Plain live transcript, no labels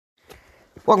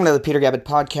Welcome to the Peter Gabbett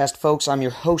Podcast, folks. I'm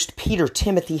your host, Peter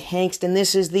Timothy Hankst, and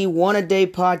this is the One-A-Day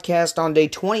Podcast on day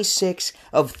 26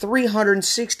 of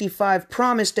 365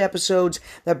 promised episodes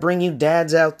that bring you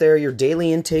dads out there your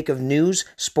daily intake of news,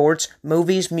 sports,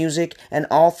 movies, music, and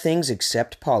all things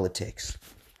except politics.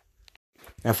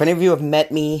 Now, if any of you have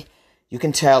met me, you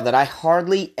can tell that I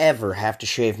hardly ever have to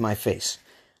shave my face.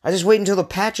 I just wait until the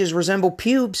patches resemble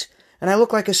pubes, and I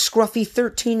look like a scruffy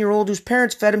 13-year-old whose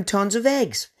parents fed him tons of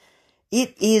eggs.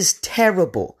 It is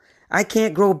terrible. I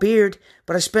can't grow a beard,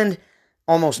 but I spend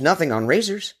almost nothing on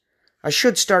razors. I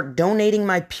should start donating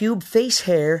my pube face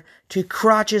hair to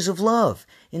Crotches of Love,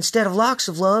 instead of Locks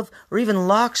of Love, or even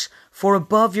Locks for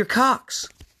Above Your Cocks.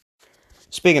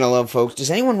 Speaking of love, folks, does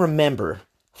anyone remember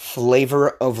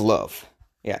Flavor of Love?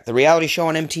 Yeah, the reality show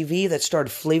on MTV that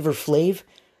starred Flavor Flav.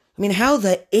 I mean, how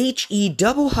the H-E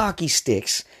double hockey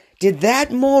sticks did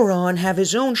that moron have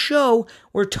his own show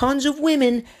where tons of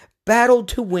women battled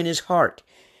to win his heart?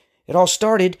 It all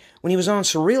started when he was on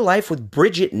Surreal Life with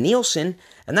Bridget Nielsen,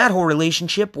 and that whole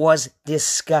relationship was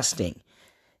disgusting.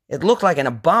 It looked like an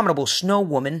abominable snow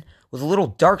woman with a little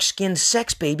dark-skinned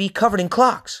sex baby covered in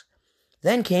clocks.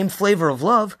 Then came Flavor of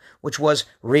Love, which was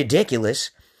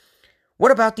ridiculous.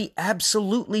 What about the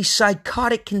absolutely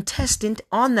psychotic contestant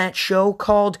on that show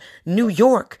called New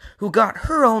York, who got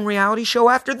her own reality show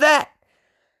after that?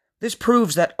 This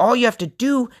proves that all you have to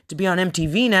do to be on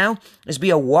MTV now is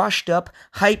be a washed-up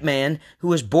hype man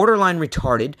who is borderline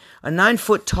retarded, a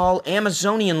 9-foot-tall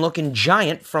Amazonian-looking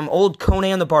giant from old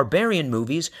Conan the Barbarian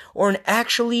movies, or an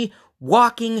actually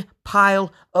walking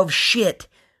pile of shit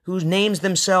who names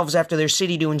themselves after their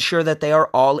city to ensure that they are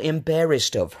all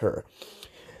embarrassed of her.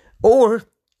 Or,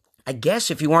 I guess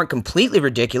if you aren't completely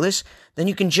ridiculous, then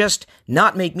you can just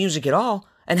not make music at all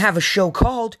and have a show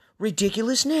called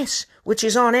Ridiculousness, which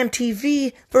is on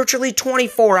MTV virtually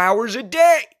 24 hours a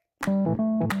day.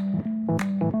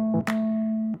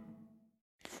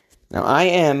 Now, I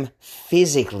am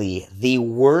physically the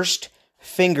worst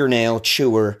fingernail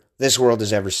chewer this world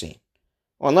has ever seen.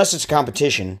 Well, unless it's a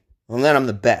competition, well, then I'm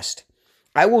the best.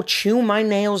 I will chew my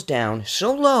nails down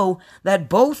so low that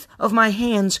both of my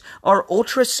hands are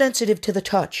ultra sensitive to the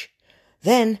touch.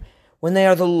 Then, when they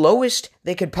are the lowest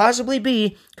they could possibly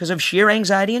be because of sheer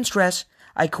anxiety and stress,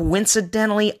 I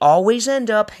coincidentally always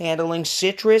end up handling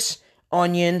citrus,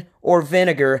 onion, or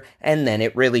vinegar, and then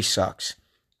it really sucks.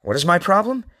 What is my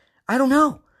problem? I don't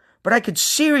know, but I could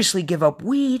seriously give up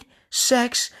weed,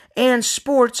 sex, and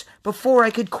sports before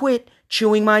I could quit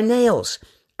chewing my nails.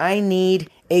 I need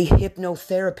a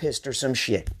hypnotherapist or some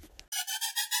shit.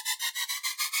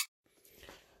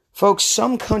 Folks,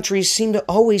 some countries seem to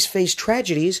always face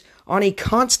tragedies on a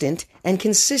constant and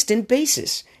consistent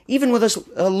basis, even with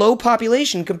a low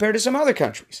population compared to some other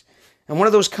countries. And one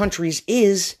of those countries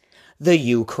is the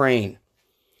Ukraine.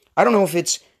 I don't know if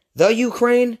it's the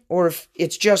Ukraine or if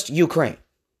it's just Ukraine,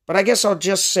 but I guess I'll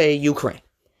just say Ukraine.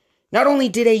 Not only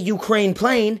did a Ukraine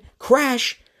plane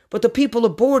crash, but the people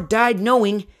aboard died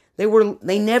knowing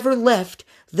they never left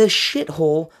the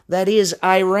shithole that is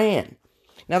Iran.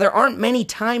 Now, there aren't many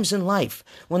times in life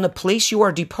when the place you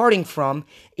are departing from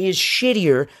is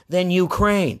shittier than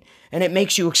Ukraine, and it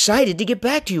makes you excited to get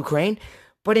back to Ukraine.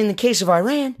 But in the case of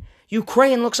Iran,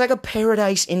 Ukraine looks like a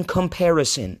paradise in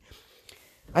comparison.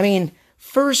 I mean,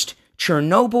 first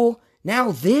Chernobyl,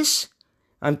 now this?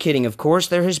 I'm kidding, of course.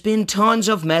 There has been tons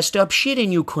of messed up shit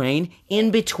in Ukraine in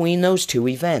between those two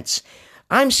events.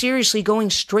 I'm seriously going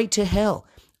straight to hell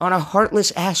on a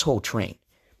heartless asshole train.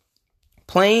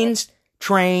 Planes,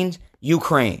 Trains,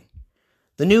 Ukraine.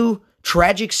 The new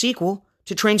tragic sequel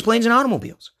to Trains, Planes, and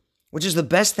Automobiles, which is the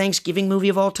best Thanksgiving movie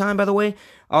of all time, by the way.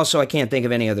 Also, I can't think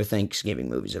of any other Thanksgiving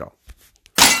movies at all.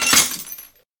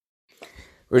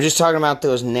 We're just talking about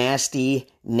those nasty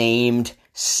named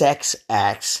sex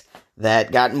acts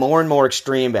that got more and more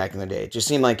extreme back in the day. It just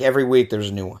seemed like every week there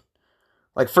was a new one.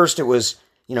 Like first it was,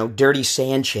 Dirty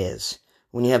Sanchez,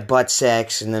 when you have butt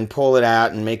sex and then pull it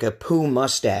out and make a poo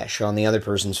mustache on the other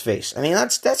person's face. I mean,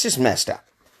 that's just messed up.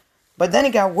 But then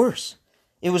it got worse.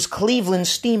 It was Cleveland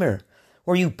Steamer,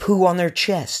 where you poo on their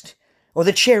chest. Or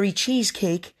the Cherry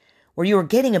Cheesecake, where you are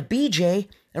getting a BJ,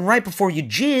 and right before you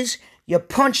jizz, you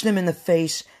punch them in the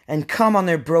face and cum on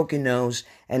their broken nose,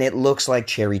 and it looks like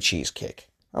cherry cheesecake.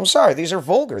 I'm sorry, these are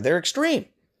vulgar. They're extreme.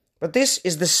 But this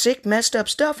is the sick, messed up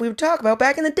stuff we would talk about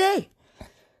back in the day.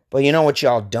 But you know what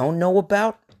y'all don't know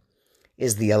about?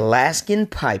 Is the Alaskan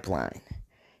Pipeline.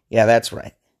 Yeah, that's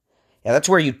right. Yeah, that's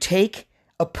where you take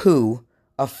a poo,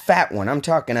 a fat one, I'm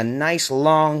talking a nice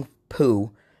long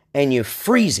poo, and you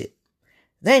freeze it.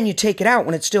 Then you take it out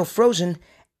when it's still frozen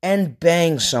and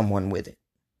bang someone with it.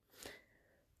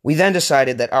 We then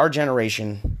decided that our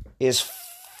generation is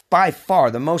by far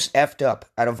the most effed up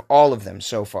out of all of them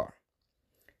so far.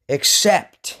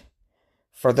 Except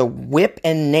for the whip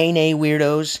and nay-nay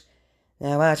weirdos.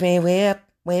 Now watch me whip,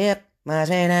 whip, watch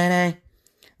me nay-nay.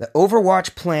 The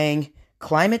Overwatch playing,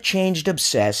 climate changed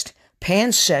obsessed,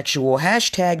 pansexual,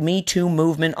 hashtag Me Too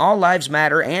movement, All Lives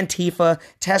Matter, Antifa,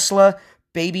 Tesla,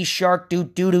 Baby Shark,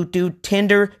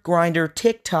 Tinder, Grindr,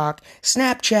 TikTok,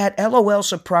 Snapchat, LOL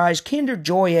Surprise, Kinder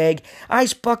Joy Egg,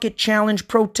 Ice Bucket Challenge,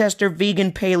 Protester,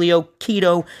 Vegan, Paleo,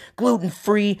 Keto,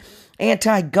 Gluten-Free,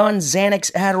 Anti-Gun,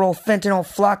 Xanax, Adderall, Fentanyl,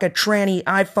 Flocka, Tranny,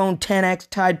 iPhone XS,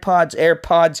 Tide Pods,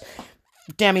 AirPods,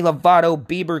 Demi Lovato,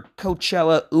 Bieber,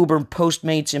 Coachella, Uber,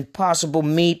 Postmates, Impossible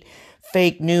Meat,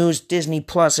 Fake News, Disney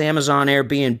Plus, Amazon,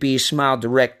 Airbnb, Smile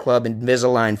Direct Club,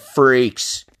 Invisalign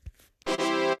freaks.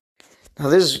 Now,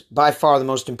 this is by far the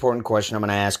most important question I'm going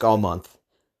to ask all month.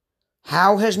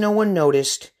 How has no one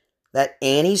noticed that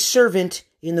Annie's servant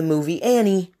in the movie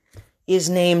Annie is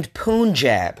named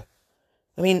Punjab?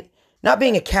 I mean, not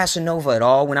being a Casanova at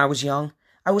all when I was young,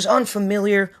 I was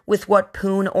unfamiliar with what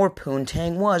Poon or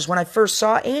Poontang was when I first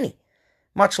saw Annie,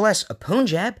 much less a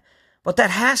Punjab, but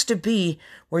that has to be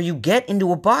where you get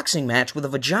into a boxing match with a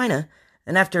vagina,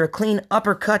 and after a clean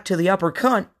uppercut to the upper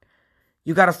cunt,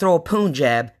 you gotta throw a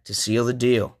Punjab to seal the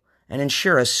deal and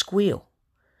ensure a squeal.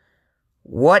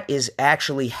 What is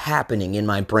actually happening in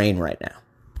my brain right now?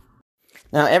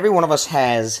 Now, every one of us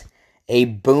has a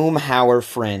Boomhauer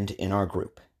friend in our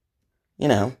group. You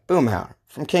know, Boomhauer,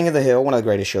 from King of the Hill, one of the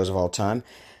greatest shows of all time.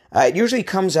 It usually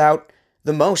comes out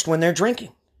the most when they're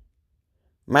drinking.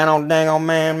 Man on dang on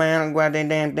man, go out there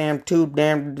damn two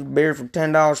beer for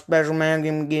 $10 special,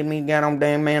 man, give me goddamn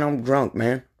damn man, I'm drunk,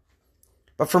 man.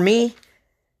 But for me,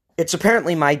 it's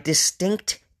apparently my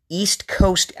distinct East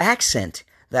Coast accent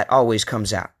that always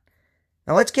comes out.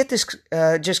 Now let's get this,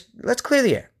 let's clear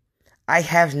the air. I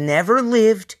have never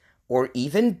lived or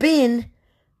even been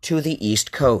to the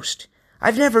East Coast.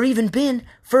 I've never even been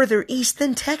further east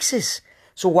than Texas.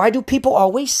 So why do people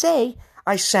always say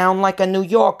I sound like a New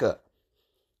Yorker?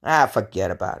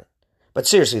 Forget about it. But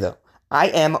seriously though, I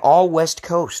am all West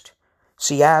Coast.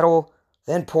 Seattle,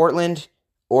 then Portland,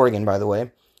 Oregon by the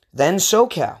way, then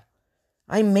SoCal.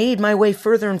 I made my way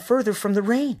further and further from the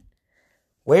rain.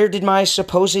 Where did my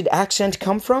supposed accent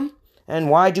come from? And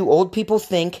why do old people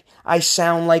think I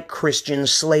sound like Christian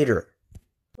Slater?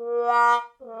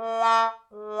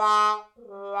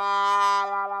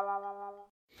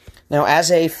 Now,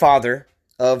 as a father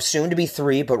of soon-to-be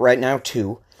 3, but right now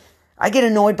 2, I get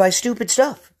annoyed by stupid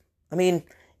stuff. I mean,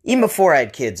 even before I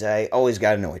had kids, I always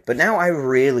got annoyed. But now I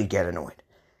really get annoyed.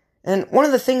 And one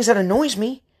of the things that annoys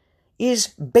me is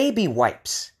baby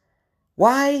wipes.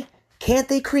 Why can't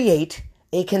they create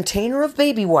a container of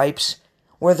baby wipes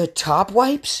where the top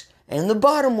wipes and the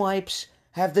bottom wipes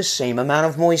have the same amount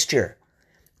of moisture?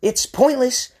 It's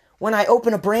pointless when I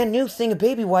open a brand new thing of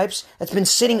baby wipes that's been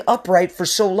sitting upright for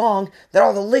so long that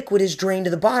all the liquid is drained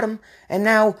to the bottom, and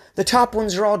now the top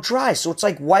ones are all dry. So it's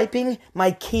like wiping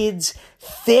my kid's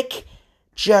thick,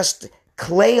 just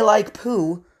clay-like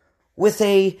poo with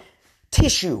a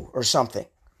tissue or something.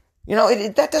 You know,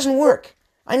 that doesn't work.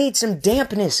 I need some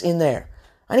dampness in there.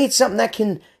 I need something that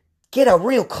can get a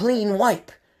real clean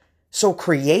wipe. So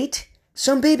create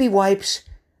some baby wipes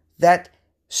that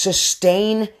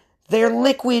sustain their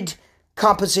liquid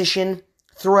composition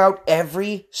throughout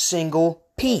every single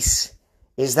piece.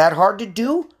 Is that hard to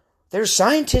do? There's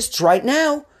scientists right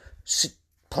now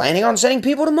planning on sending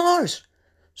people to Mars.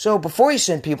 So before you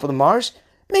send people to Mars,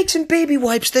 make some baby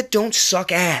wipes that don't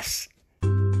suck ass.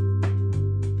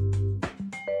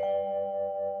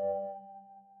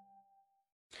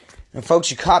 And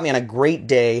folks, you caught me on a great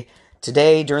day.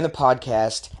 Today, during the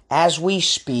podcast, as we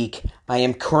speak, I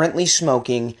am currently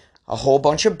smoking a whole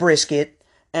bunch of brisket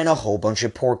and a whole bunch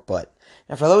of pork butt.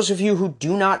 Now, for those of you who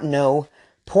do not know,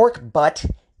 pork butt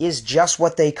is just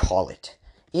what they call it.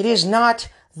 It is not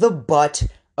the butt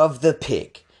of the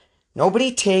pig.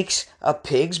 Nobody takes a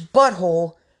pig's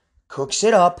butthole, cooks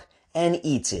it up, and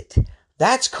eats it.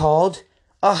 That's called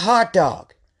a hot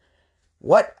dog.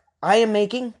 What I am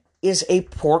making is a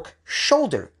pork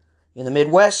shoulder. In the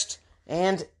Midwest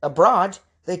and abroad,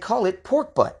 they call it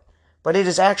pork butt. But it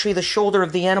is actually the shoulder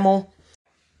of the animal,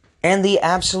 and the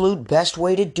absolute best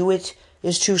way to do it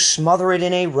is to smother it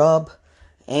in a rub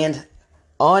and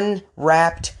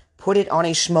unwrapped, put it on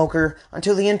a smoker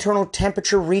until the internal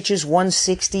temperature reaches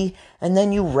 160, and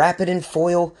then you wrap it in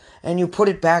foil and you put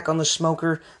it back on the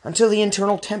smoker until the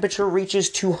internal temperature reaches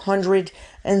 200,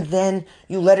 and then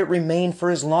you let it remain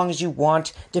for as long as you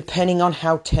want, depending on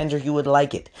how tender you would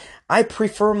like it. I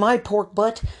prefer my pork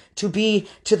butt to be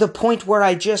to the point where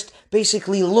I just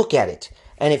basically look at it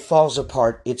and it falls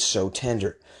apart. It's so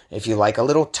tender. If you like a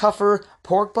little tougher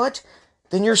pork butt,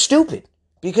 then you're stupid,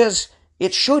 because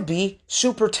it should be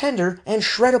super tender and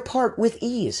shred apart with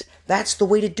ease. That's the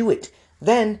way to do it.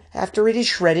 Then, after it is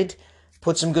shredded,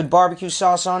 put some good barbecue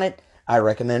sauce on it. I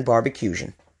recommend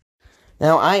Barbecusion.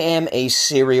 Now, I am a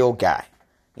cereal guy.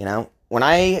 You know,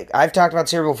 I've talked about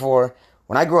cereal before.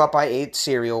 When I grew up, I ate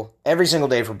cereal every single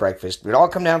day for breakfast. We'd all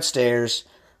come downstairs.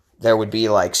 There would be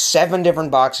like 7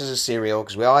 different boxes of cereal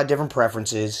because we all had different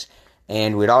preferences.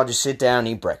 And we'd all just sit down and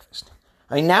eat breakfast.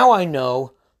 I mean, now I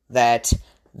know that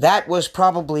was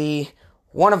probably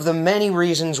one of the many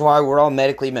reasons why we're all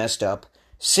medically messed up.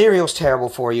 Cereal's terrible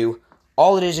for you.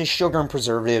 All it is sugar and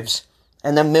preservatives.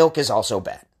 And the milk is also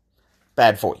bad.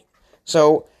 Bad for you.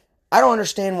 So, I don't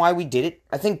understand why we did it.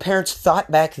 I think parents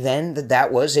thought back then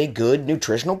that was a good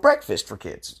nutritional breakfast for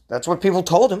kids. That's what people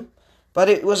told them. But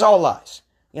it was all lies.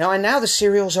 You know, and now the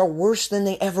cereals are worse than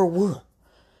they ever were.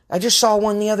 I just saw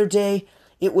one the other day.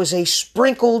 It was a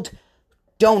sprinkled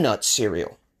donut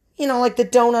cereal. You know, like the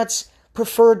donuts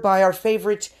preferred by our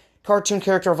favorite cartoon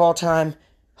character of all time,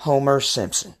 Homer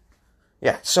Simpson.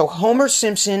 Yeah, so Homer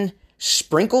Simpson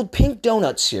sprinkled pink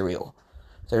donut cereal.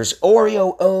 There's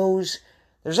Oreo O's.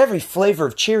 There's every flavor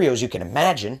of Cheerios you can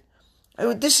imagine.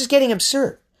 This is getting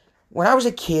absurd. When I was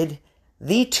a kid,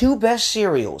 the 2 best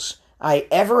cereals I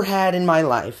ever had in my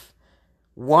life,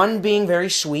 one being very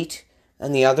sweet,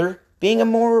 and the other being a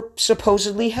more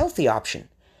supposedly healthy option,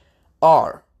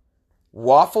 are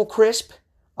Waffle Crisp,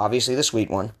 obviously the sweet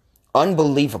one,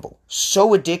 unbelievable, so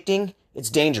addicting, it's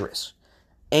dangerous,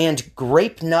 and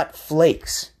Grape Nut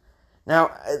Flakes.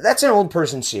 Now, that's an old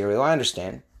person cereal, I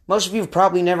understand. Most of you have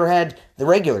probably never had the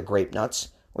regular Grape Nuts,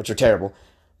 which are terrible,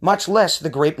 much less the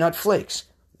Grape Nut Flakes,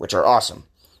 which are awesome.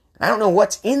 I don't know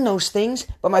what's in those things,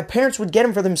 but my parents would get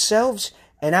them for themselves,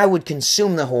 and I would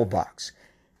consume the whole box.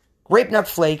 Grape Nut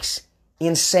Flakes,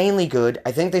 insanely good.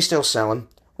 I think they still sell them.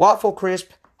 Waffle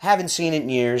Crisp, haven't seen it in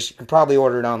years. You can probably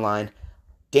order it online.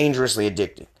 Dangerously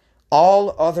addicting.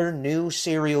 All other new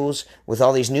cereals with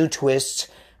all these new twists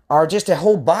are just a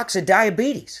whole box of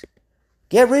diabetes.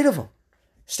 Get rid of them.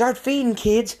 Start feeding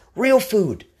kids real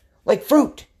food, like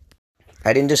fruit.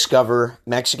 I didn't discover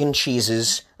Mexican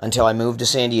cheeses until I moved to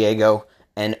San Diego,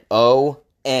 and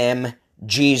O.M.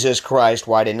 Jesus Christ,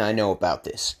 why didn't I know about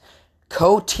this?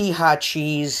 Cotija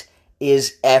cheese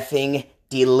is effing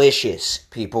delicious,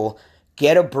 people.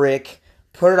 Get a brick,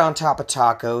 put it on top of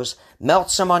tacos,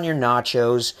 melt some on your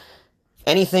nachos.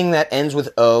 Anything that ends with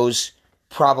O's,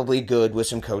 probably good with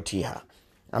some cotija.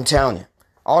 I'm telling you.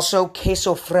 Also,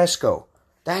 queso fresco.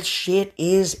 That shit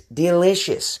is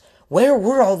delicious. Where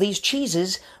were all these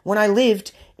cheeses when I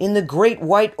lived in the Great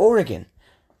White Oregon?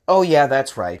 Oh yeah,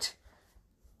 that's right.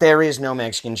 There is no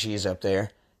Mexican cheese up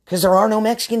there. Because there are no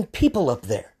Mexican people up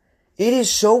there. It is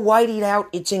so whiteyed out,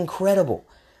 it's incredible.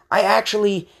 I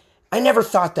never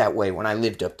thought that way when I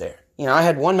lived up there. You know, I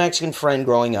had one Mexican friend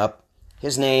growing up.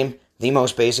 His name, the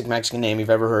most basic Mexican name you've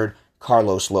ever heard,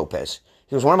 Carlos Lopez.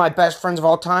 He was one of my best friends of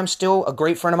all time, still a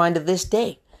great friend of mine to this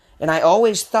day. And I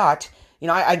always thought, you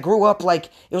know, I grew up like,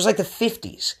 it was like the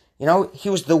 50s. You know, he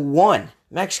was the one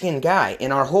Mexican guy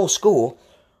in our whole school.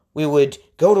 We would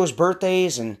go to his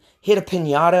birthdays and hit a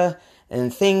piñata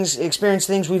and experience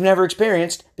things we've never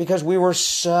experienced because we were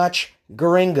such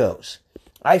gringos.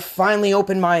 I finally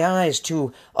opened my eyes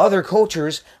to other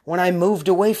cultures when I moved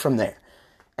away from there.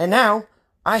 And now,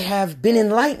 I have been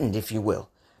enlightened, if you will.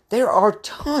 There are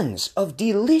tons of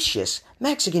delicious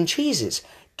Mexican cheeses.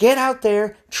 Get out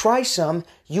there, try some,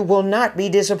 you will not be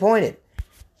disappointed.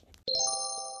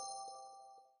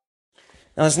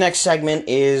 Now, this next segment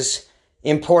is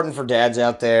important for dads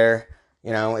out there,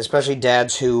 you know, especially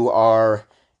dads who are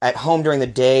at home during the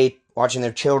day watching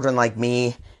their children like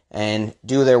me and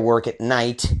do their work at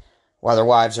night while their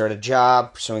wives are at a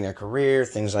job, pursuing their career,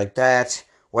 things like that.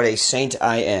 What a saint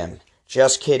I am.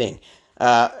 Just kidding.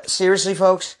 Seriously,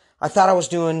 folks, I thought I was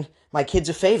doing my kids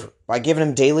a favor by giving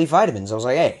them daily vitamins. I was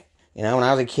like, hey, you know, when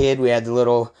I was a kid, we had the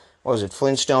little,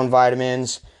 Flintstone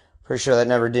vitamins. Pretty sure that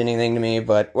never did anything to me,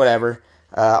 but whatever.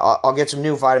 I'll get some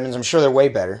new vitamins. I'm sure they're way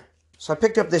better. So I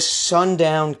picked up this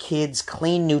Sundown Kids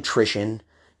Clean Nutrition.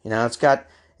 You know, it's got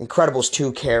Incredibles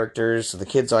 2 characters, so the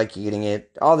kids like eating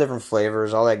it. All different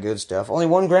flavors, all that good stuff. Only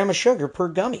 1 gram of sugar per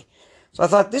gummy. So I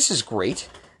thought, this is great.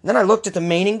 And then I looked at the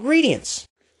main ingredients.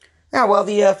 Now, well,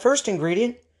 the first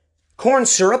ingredient, corn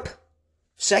syrup.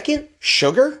 Second,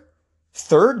 sugar.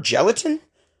 Third, gelatin.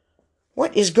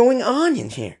 What is going on in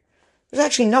here? There's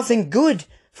actually nothing good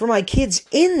for my kids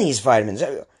in these vitamins.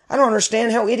 I don't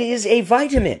understand how it is a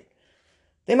vitamin.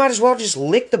 they might as well just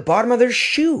lick the bottom of their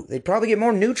shoe. They'd probably get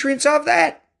more nutrients off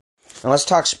that. Now let's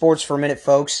talk sports for a minute,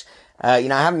 folks. I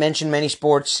haven't mentioned many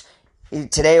sports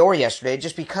today or yesterday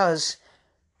just because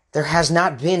there has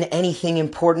not been anything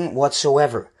important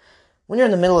whatsoever. When you're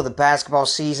in the middle of the basketball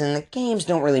season, the games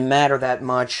don't really matter that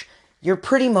much. You're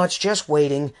pretty much just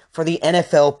waiting for the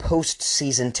NFL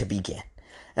postseason to begin.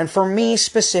 And for me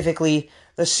specifically,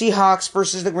 the Seahawks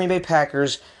versus the Green Bay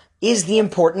Packers is the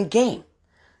important game.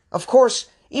 Of course,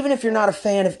 even if you're not a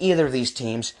fan of either of these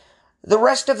teams, the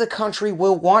rest of the country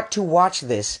will want to watch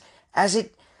this, as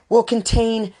it will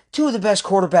contain two of the best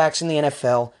quarterbacks in the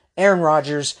NFL, Aaron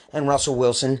Rodgers and Russell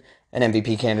Wilson, an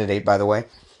MVP candidate, by the way.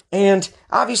 And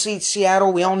obviously,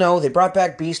 Seattle, we all know, they brought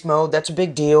back Beast Mode. That's a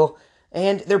big deal.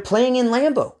 And they're playing in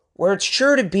Lambeau, where it's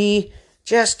sure to be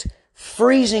just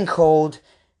freezing cold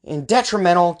and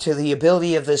detrimental to the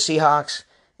ability of the Seahawks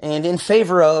and in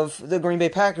favor of the Green Bay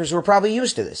Packers, who are probably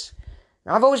used to this.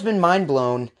 Now, I've always been mind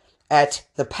blown at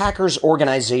the Packers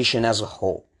organization as a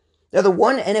whole. They're the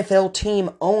one NFL team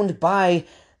owned by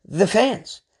the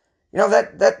fans.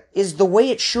 That is the way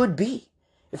it should be.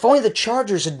 If only the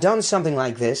Chargers had done something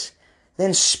like this, then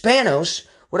Spanos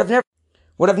would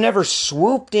have never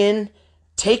swooped in,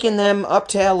 taken them up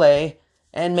to LA,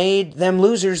 and made them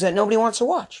losers that nobody wants to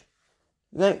watch.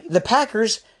 The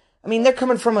Packers, they're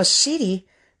coming from a city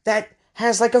that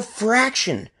has like a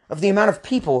fraction of the amount of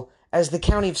people as the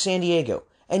county of San Diego.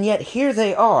 And yet here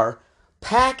they are,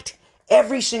 packed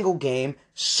every single game,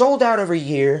 sold out every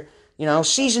year,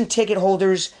 season ticket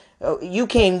holders. You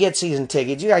can't even get season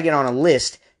tickets. You gotta get on a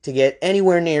list to get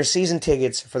anywhere near season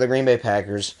tickets for the Green Bay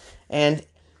Packers. And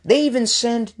they even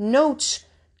send notes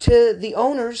to the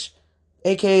owners,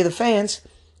 aka the fans,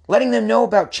 letting them know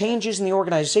about changes in the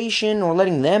organization or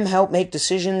letting them help make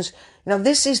decisions.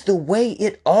 This is the way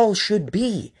it all should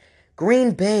be.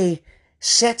 Green Bay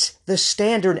sets the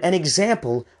standard and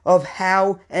example of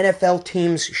how NFL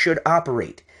teams should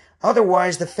operate.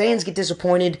 Otherwise, the fans get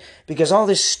disappointed because all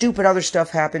this stupid other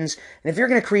stuff happens. And if you're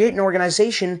going to create an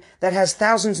organization that has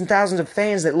thousands and thousands of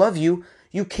fans that love you,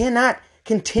 you cannot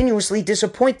continuously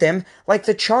disappoint them like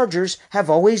the Chargers have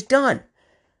always done.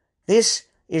 This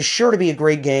is sure to be a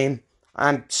great game.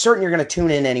 I'm certain you're going to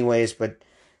tune in anyways, but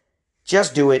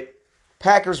just do it.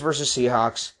 Packers versus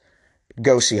Seahawks.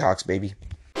 Go Seahawks, baby.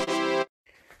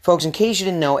 Folks, in case you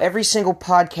didn't know, every single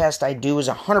podcast I do is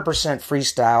 100%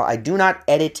 freestyle. I do not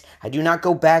edit. I do not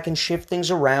go back and shift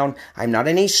things around. I'm not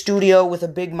in a studio with a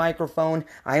big microphone.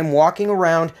 I am walking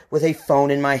around with a phone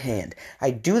in my hand.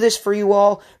 I do this for you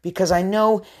all because I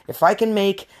know if I can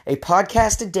make a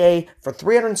podcast a day for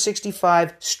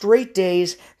 365 straight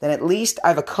days, then at least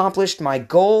I've accomplished my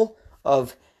goal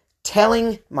of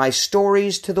telling my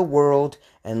stories to the world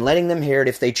and letting them hear it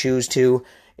if they choose to,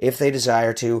 if they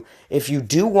desire to. If you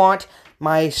do want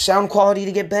my sound quality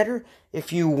to get better,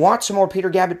 if you want some more Peter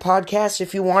Gabbett podcasts,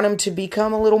 if you want them to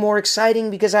become a little more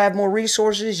exciting because I have more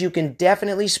resources, you can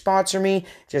definitely sponsor me.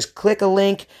 Just click a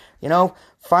link,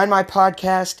 find my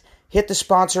podcast, hit the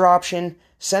sponsor option,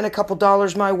 send a couple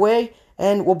dollars my way,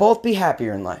 and we'll both be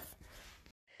happier in life.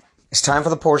 It's time for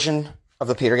the portion of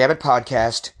the Peter Gabbett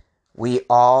podcast we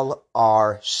all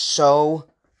are so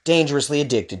dangerously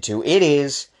addicted to. It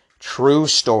is True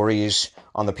Stories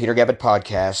on the Peter Gabbett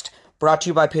podcast, brought to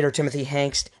you by Peter Timothy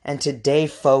Hangst. And today,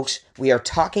 folks, we are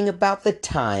talking about the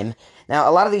time. Now,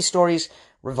 a lot of these stories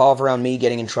revolve around me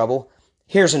getting in trouble.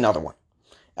 Here's another one.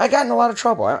 I got in a lot of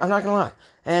trouble, I'm not going to lie.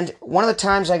 And one of the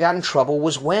times I got in trouble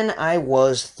was when I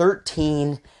was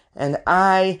 13 and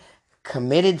I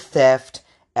committed theft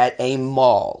at a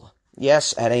mall.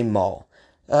 Yes, at a mall.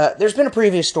 There's been a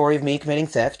previous story of me committing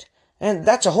theft, and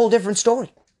that's a whole different story.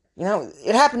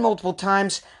 It happened multiple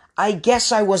times. I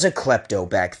guess I was a klepto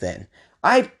back then.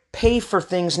 I pay for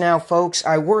things now, folks.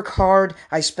 I work hard.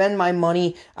 I spend my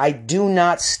money. I do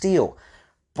not steal.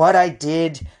 But I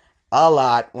did a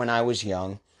lot when I was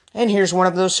young. And here's one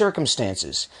of those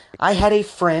circumstances. I had a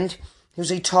friend. He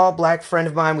was a tall black friend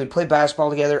of mine. We'd play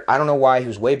basketball together. I don't know why. He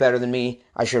was way better than me.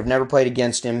 I should have never played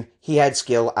against him. He had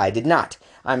skill. I did not.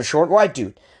 I'm a short white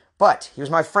dude. But he was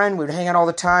my friend. We would hang out all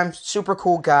the time. Super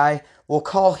cool guy. We'll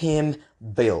call him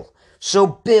Bill. So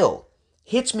Bill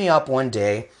hits me up one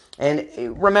day. And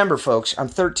remember, folks, I'm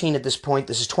 13 at this point.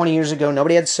 This is 20 years ago.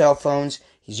 Nobody had cell phones.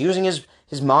 He's using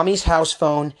his mommy's house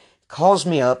phone. Calls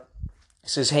me up.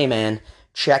 Says, hey, man,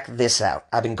 check this out.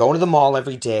 I've been going to the mall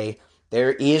every day.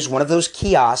 There is one of those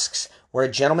kiosks where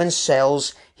a gentleman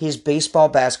sells his baseball,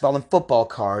 basketball, and football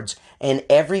cards, and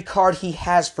every card he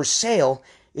has for sale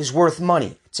is worth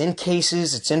money. It's in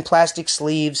cases, it's in plastic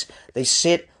sleeves. They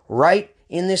sit right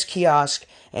in this kiosk,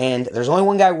 and there's only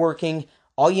one guy working.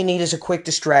 All you need is a quick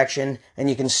distraction, and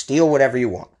you can steal whatever you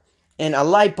want. And a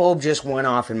light bulb just went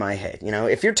off in my head.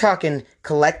 If you're talking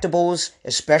collectibles,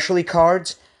 especially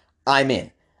cards, I'm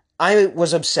in. I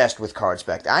was obsessed with cards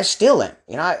back then. I still am.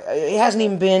 It hasn't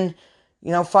even been,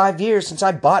 5 years since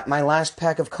I bought my last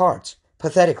pack of cards.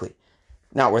 Pathetically.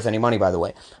 Not worth any money, by the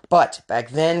way. But back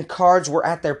then, cards were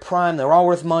at their prime. They were all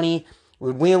worth money.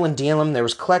 We'd wheel and deal them. There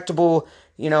was collectible,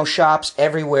 shops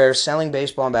everywhere selling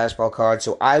baseball and basketball cards.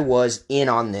 So I was in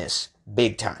on this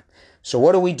big time. So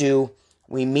what do?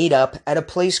 We meet up at a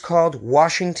place called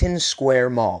Washington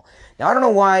Square Mall. Now, I don't know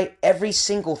why every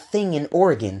single thing in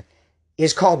Oregon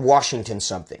is called Washington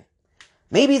something.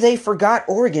 Maybe they forgot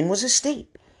Oregon was a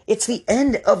state. It's the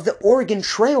end of the Oregon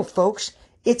Trail, folks.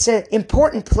 It's an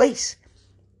important place.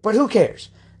 But who cares?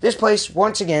 This place,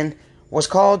 once again, was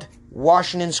called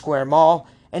Washington Square Mall,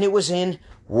 and it was in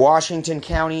Washington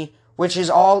County, which is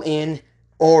all in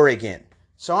Oregon.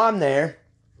 So I'm there.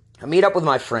 I meet up with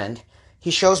my friend.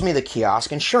 He shows me the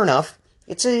kiosk, and sure enough,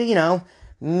 it's a,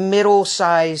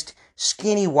 middle-sized,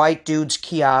 skinny white dude's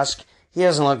kiosk. He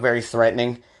doesn't look very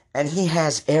threatening, and he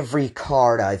has every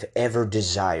card I've ever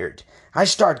desired. I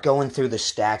start going through the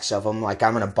stacks of them like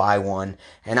I'm going to buy one,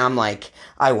 and I'm like,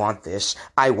 I want this,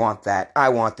 I want that, I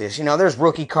want this. There's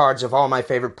rookie cards of all my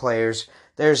favorite players.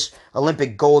 There's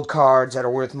Olympic gold cards that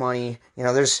are worth money.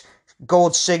 There's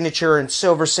gold signature and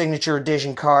silver signature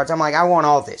edition cards. I'm like, I want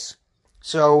all this.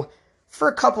 So for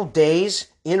a couple days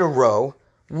in a row,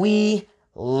 we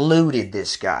looted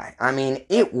this guy. I mean,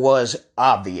 it was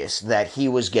obvious that he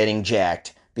was getting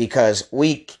jacked because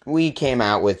we came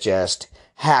out with just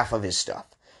half of his stuff.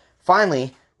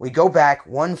 Finally, we go back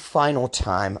one final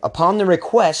time upon the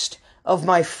request of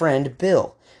my friend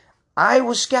Bill. I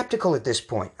was skeptical at this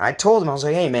point. I told him, I was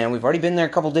like, hey man, we've already been there a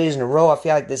couple days in a row. I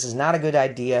feel like this is not a good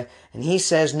idea. And he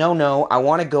says, no, I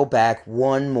want to go back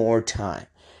one more time.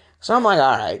 So I'm like,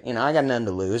 all right, I got nothing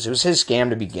to lose. It was his scam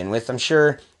to begin with. I'm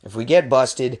sure if we get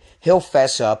busted, he'll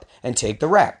fess up and take the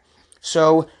rap.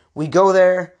 So we go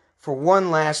there for one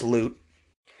last loot.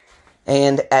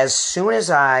 And as soon as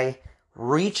I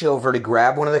reach over to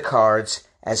grab one of the cards,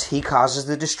 as he causes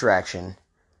the distraction,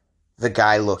 the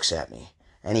guy looks at me.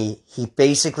 And he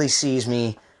basically sees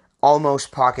me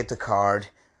almost pocket the card.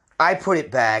 I put it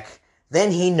back.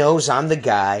 Then he knows I'm the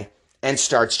guy and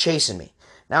starts chasing me.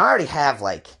 Now, I already have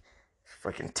like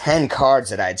freaking 10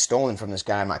 cards that I had stolen from this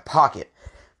guy in my pocket.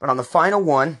 But on the final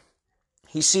one,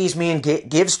 he sees me and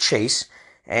gives chase.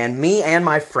 And me and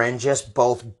my friend just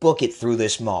both book it through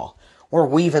this mall. We're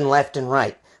weaving left and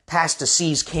right, past the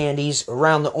See's Candies,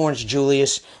 around the Orange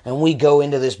Julius, and we go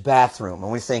into this bathroom.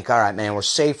 And we think, all right, man, we're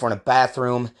safe. We're in a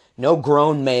bathroom. No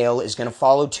grown male is going to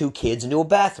follow two kids into a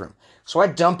bathroom. So I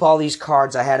dump all these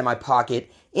cards I had in my pocket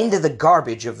into the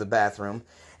garbage of the bathroom,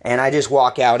 and I just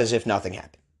walk out as if nothing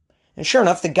happened. And sure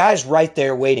enough, the guy's right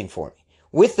there waiting for me,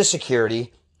 with the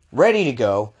security, ready to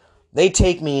go. They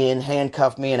take me in,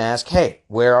 handcuff me, and ask, hey,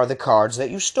 where are the cards that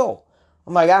you stole?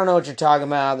 I'm like, I don't know what you're talking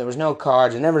about. There was no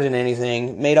cards. I never did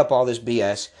anything. Made up all this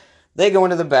BS. They go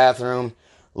into the bathroom,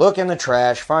 look in the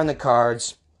trash, find the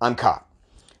cards. I'm caught.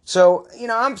 So,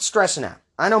 I'm stressing out.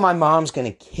 I know my mom's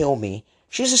going to kill me.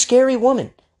 She's a scary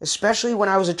woman, especially when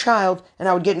I was a child and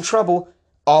I would get in trouble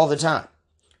all the time.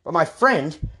 But my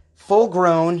friend, full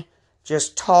grown,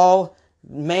 just tall,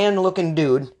 man-looking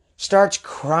dude, starts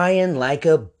crying like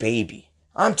a baby.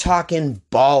 I'm talking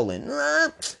bawling.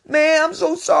 Man, I'm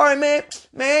so sorry, man.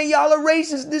 Man, y'all are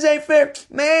racist. This ain't fair.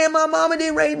 Man, my mama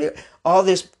didn't raise me. All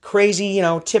this crazy,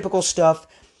 typical stuff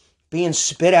being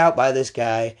spit out by this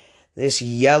guy, this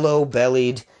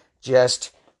yellow-bellied,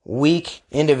 just weak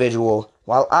individual,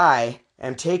 while I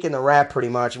am taking the rap pretty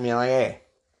much and being like, hey,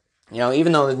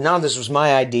 even though none of this was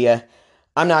my idea,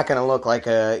 I'm not going to look like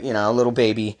a little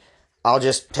baby. I'll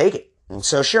just take it. And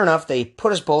so sure enough, they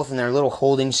put us both in their little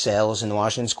holding cells in the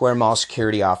Washington Square Mall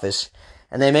security office,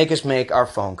 and they make us make our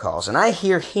phone calls. And I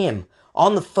hear him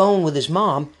on the phone with his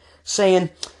mom saying,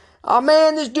 oh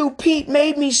man, this dude Pete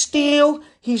made me steal.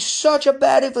 He's such a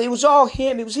bad influence. It was all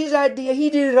him. It was his idea. He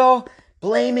did it all.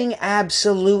 Blaming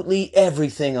absolutely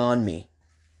everything on me.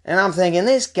 And I'm thinking,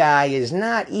 this guy is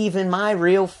not even my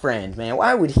real friend, man.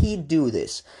 Why would he do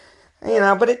this?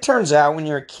 But it turns out when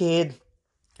you're a kid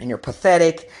and you're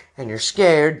pathetic and you're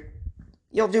scared,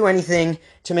 you'll do anything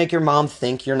to make your mom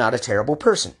think you're not a terrible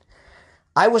person.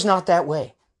 I was not that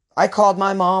way. I called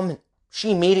my mom.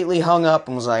 She immediately hung up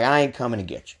and was like, I ain't coming to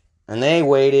get you. And they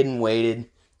waited and waited.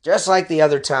 Just like the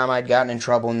other time I'd gotten in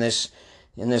trouble in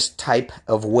this type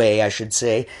of way, I should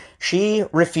say. She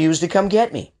refused to come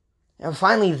get me. And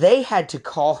finally, they had to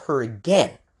call her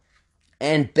again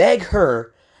and beg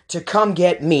her to come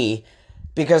get me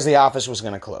because the office was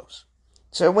going to close.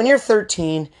 So when you're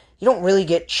 13, you don't really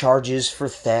get charges for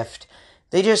theft.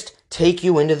 They just take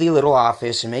you into the little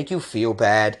office and make you feel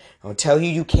bad and tell you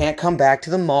you can't come back to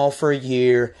the mall for a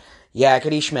year,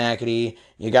 yakety schmackety,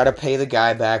 you got to pay the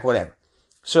guy back, whatever.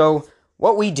 So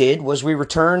what we did was we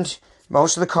returned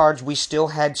most of the cards we still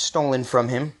had stolen from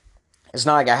him. It's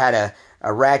not like I had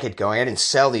a racket going. I didn't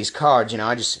sell these cards,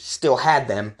 I just still had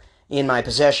them in my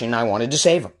possession. I wanted to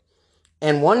save them.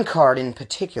 And one card in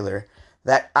particular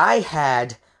that I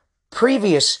had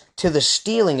previous to the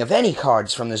stealing of any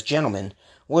cards from this gentleman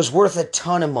was worth a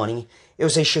ton of money. It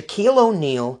was a Shaquille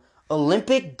O'Neal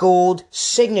Olympic gold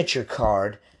signature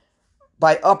card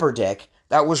by Upper Deck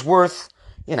that was worth,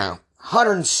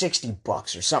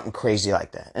 $160 or something crazy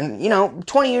like that. And,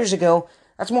 20 years ago,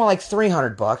 that's more like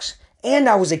 $300, and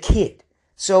I was a kid.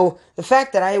 So the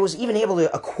fact that I was even able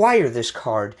to acquire this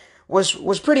card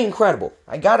was pretty incredible.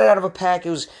 I got it out of a pack. It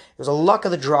was a luck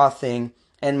of the draw thing,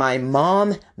 and my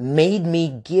mom made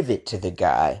me give it to the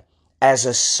guy as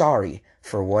a sorry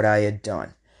for what I had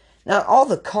done. Now, all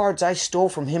the cards I stole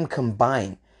from him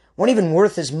combined weren't even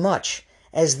worth as much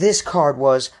as this card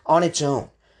was on its own.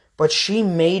 But she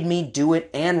made me do it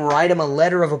and write him a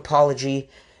letter of apology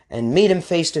and meet him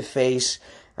face to face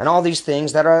and all these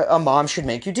things that a mom should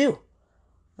make you do.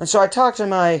 And so I talked to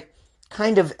my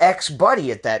kind of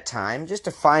ex-buddy at that time just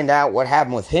to find out what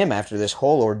happened with him after this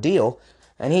whole ordeal.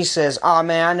 And he says, "Oh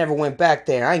man, I never went back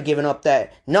there. I ain't giving up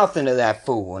nothing to that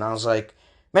fool." And I was like,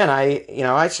 man,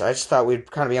 I just thought we'd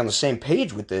kind of be on the same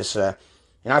page with this. I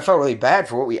felt really bad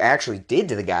for what we actually did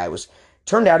to the guy.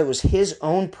 Turned out it was his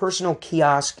own personal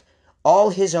kiosk, all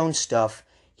his own stuff.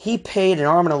 He paid an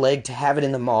arm and a leg to have it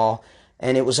in the mall,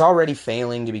 and it was already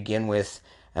failing to begin with,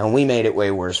 and we made it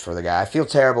way worse for the guy. I feel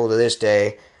terrible to this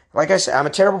day. Like I said, I'm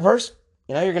a terrible person.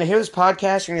 You're going to hear this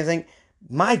podcast, you're going to think,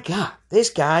 my God,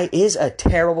 this guy is a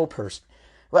terrible person.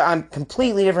 Well, I'm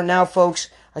completely different now, folks.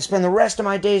 I spend the rest of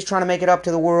my days trying to make it up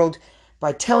to the world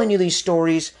by telling you these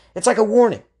stories. It's like a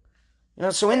warning.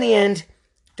 So in the end,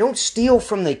 don't steal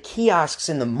from the kiosks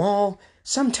in the mall.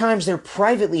 Sometimes they're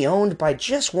privately owned by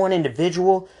just one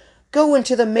individual. Go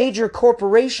into the major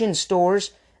corporation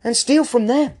stores and steal from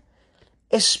them.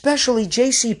 Especially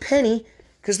JCPenney,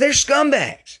 because they're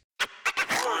scumbags.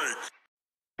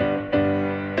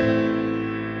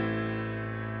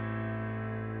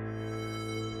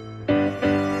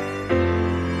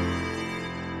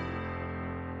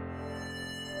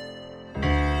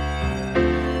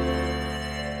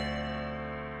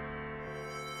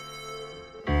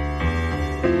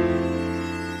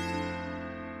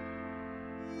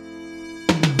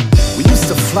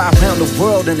 Fly around the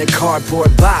world in a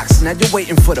cardboard box. Now you're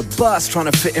waiting for the bus, trying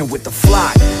to fit in with the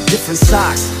flock. Different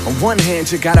socks. On one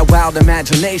hand you got a wild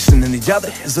imagination, and the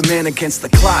other is a man against the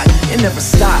clock. It never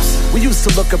stops. We used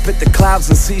to look up at the clouds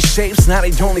and see shapes. Now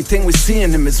the only thing we see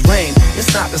in them is rain.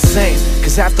 It's not the same,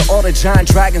 cause after all the giant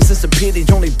dragons disappeared,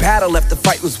 the only battle left to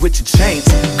fight was with your chains.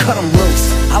 Cut them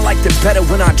loose. I liked it better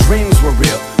when our dreams were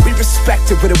real. We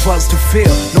respected what it was to feel.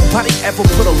 Nobody ever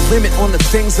put a limit on the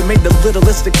things that made the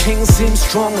littlest of kings seem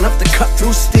strong enough to cut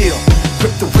through steel.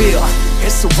 Grip the wheel,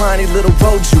 it's a whiny little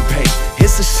road you pay.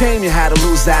 It's a shame you had to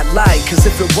lose that light, cause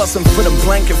if it wasn't for the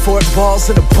blanket fort walls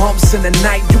and the bumps in the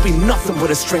night, you'd be nothing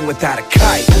but a string without a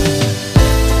kite.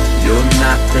 You're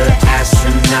not the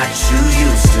astronaut you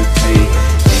used to be.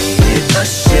 Ain't it a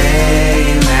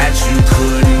shame that you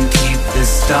couldn't keep the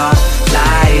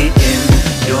starlight in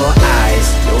your eyes?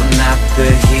 You're not the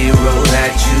hero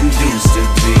that you used to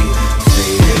be.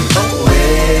 Fading away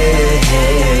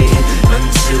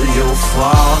until you're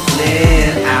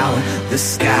falling out the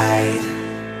sky.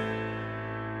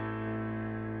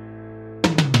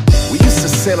 We used to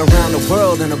sail around the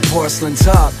world in a porcelain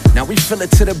tub. Now we fill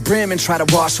it to the brim and try to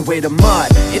wash away the mud.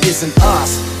 It isn't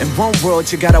us. In one world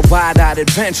you got a wide-eyed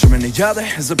adventure, and the other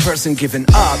is a person giving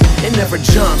up. It never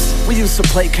jumps. We used to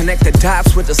play connect the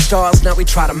dots with the stars. Now we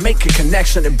try to make a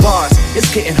connection in bars.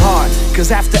 It's getting hard, cause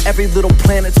after every little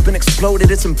planet's been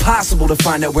exploded, it's impossible to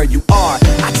find out where you are.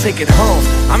 I take it home.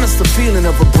 I miss the feeling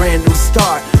of a brand new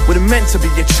start. What it meant to be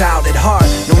a child at heart.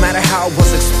 No matter how it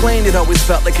was explained, it always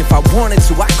felt like if I wanted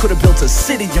to, I could have built a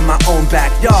city in my own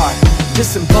backyard.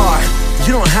 Disembark.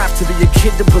 You don't have to be a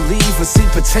kid to believe or see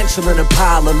potential in a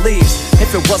pile of leaves.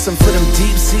 If it wasn't for them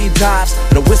deep sea dives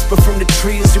and a whisper from the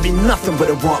trees, you'd be nothing but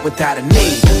a want without a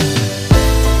need.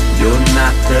 You're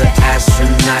not the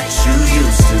astronaut you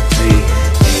used to be.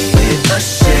 Ain't it a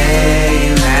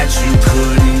shame that you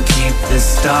couldn't keep the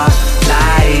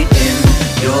starlight in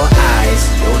your eyes?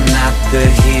 You're not the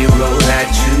hero that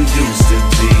you used to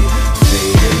be.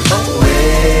 Fading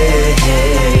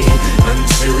away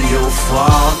until you're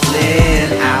falling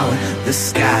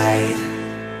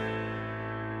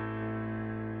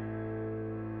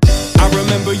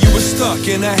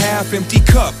half-empty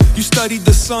cup. You studied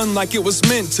the sun like it was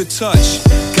meant to touch.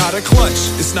 Got a clutch,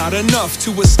 it's not enough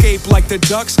to escape like the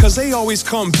ducks, cause they always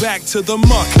come back to the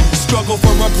muck. Struggle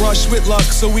for a brush with luck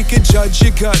so we could judge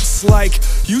your guts. Like,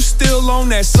 you still own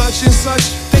that such and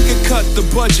such? They could cut the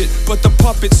budget, but the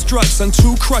puppet struts on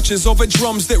two crutches over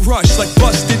drums that rush like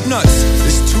busted nuts.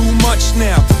 It's too much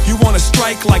now. You wanna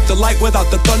strike like the light without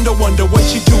the thunder, wonder what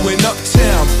you doing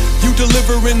uptown. You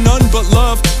delivering none but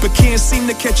love, but can't seem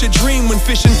to catch a dream when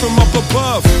fishing from up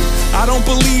above. I don't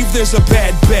believe there's a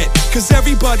bad bet, cause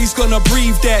everybody's gonna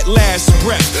breathe that last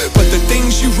breath. But the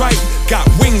things you write got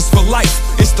wings for life.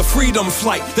 It's the freedom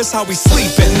flight, that's how we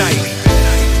sleep at night.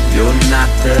 You're not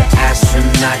the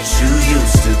astronaut you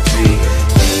used to be.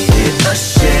 Ain't it a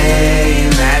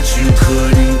shame that you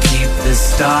couldn't keep the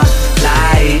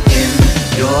starlight in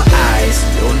your eyes?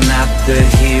 You're not the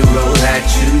hero that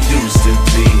you used to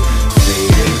be.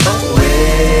 Fading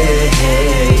away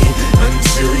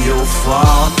until you're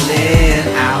falling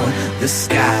out the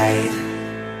sky.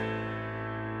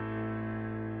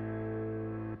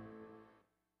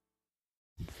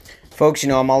 Folks, you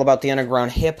know I'm all about the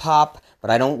underground hip-hop,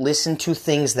 but I don't listen to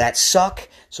things that suck,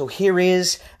 so here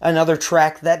is another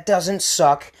track that doesn't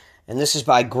suck, and this is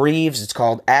by Greaves. It's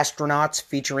called Astronauts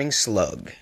featuring Slug.